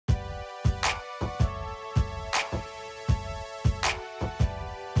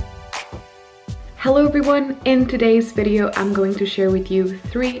Hello everyone, in today's video I'm going to share with you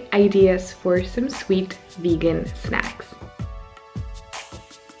 3 ideas for some sweet vegan snacks.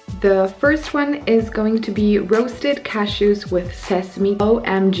 The first one is going to be roasted cashews with sesame.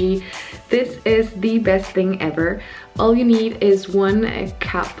 OMG, this is the best thing ever. All you need is 1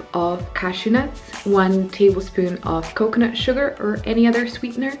 cup of cashew nuts, 1 tablespoon of coconut sugar or any other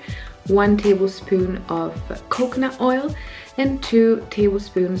sweetener, 1 tablespoon of coconut oil, and 2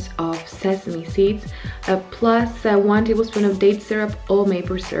 tablespoons of sesame seeds, plus 1 tablespoon of date syrup or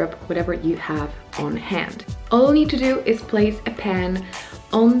maple syrup, whatever you have on hand. All you need to do is place a pan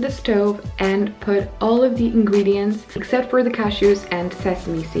on the stove and put all of the ingredients except for the cashews and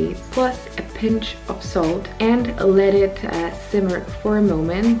sesame seeds, plus a pinch of salt, and let it simmer for a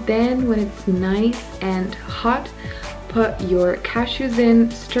moment. Then when it's nice and hot, put your cashews in,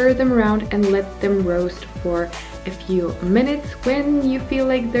 stir them around and let them roast for a few minutes. When you feel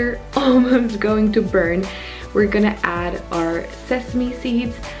like they're almost going to burn, we're gonna add our sesame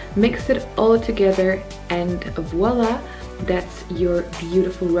seeds, mix it all together, and voila, that's your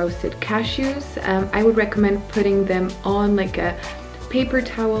beautiful roasted cashews. I would recommend putting them on like a paper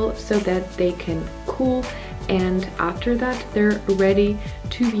towel so that they can cool, and after that they're ready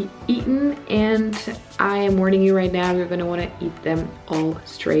to be eaten. And I am warning you right now, you're gonna want to eat them all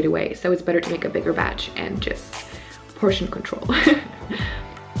straight away, so it's better to make a bigger batch and just portion control.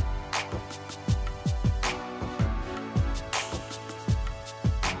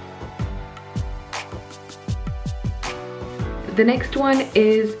 The next one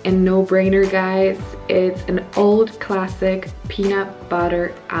is a no-brainer, guys. It's an old classic peanut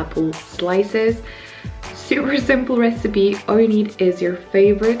butter apple slices. Super simple recipe. All you need is your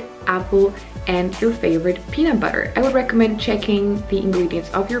favorite apple and your favorite peanut butter. I would recommend checking the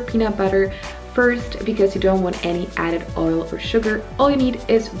ingredients of your peanut butter first because you don't want any added oil or sugar. All you need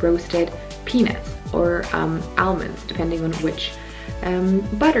is roasted peanuts or almonds, depending on which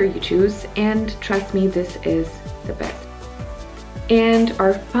butter you choose. And trust me, this is the best. And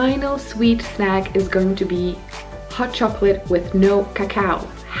our final sweet snack is going to be hot chocolate with no cacao.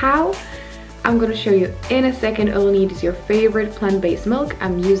 How? I'm gonna show you in a second. All you need is your favorite plant-based milk.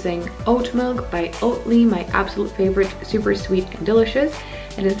 I'm using oat milk by Oatly, my absolute favorite, super sweet and delicious.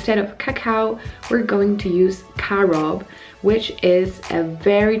 And instead of cacao, we're going to use carob, which is a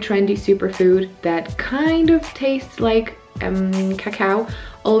very trendy superfood that kind of tastes like cacao,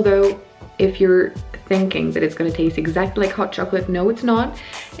 although if you're thinking that it's going to taste exactly like hot chocolate, no, it's not.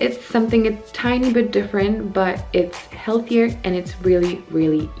 It's something a tiny bit different, but it's healthier and it's really,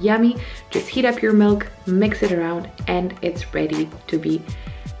 really yummy. Just heat up your milk, mix it around, and it's ready to be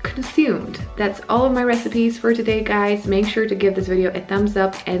consumed. That's all of my recipes for today, guys. Make sure to give this video a thumbs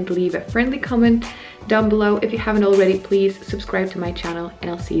up and leave a friendly comment down below. If you haven't already, please subscribe to my channel, and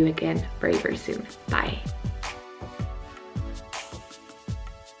I'll see you again very, very soon. Bye.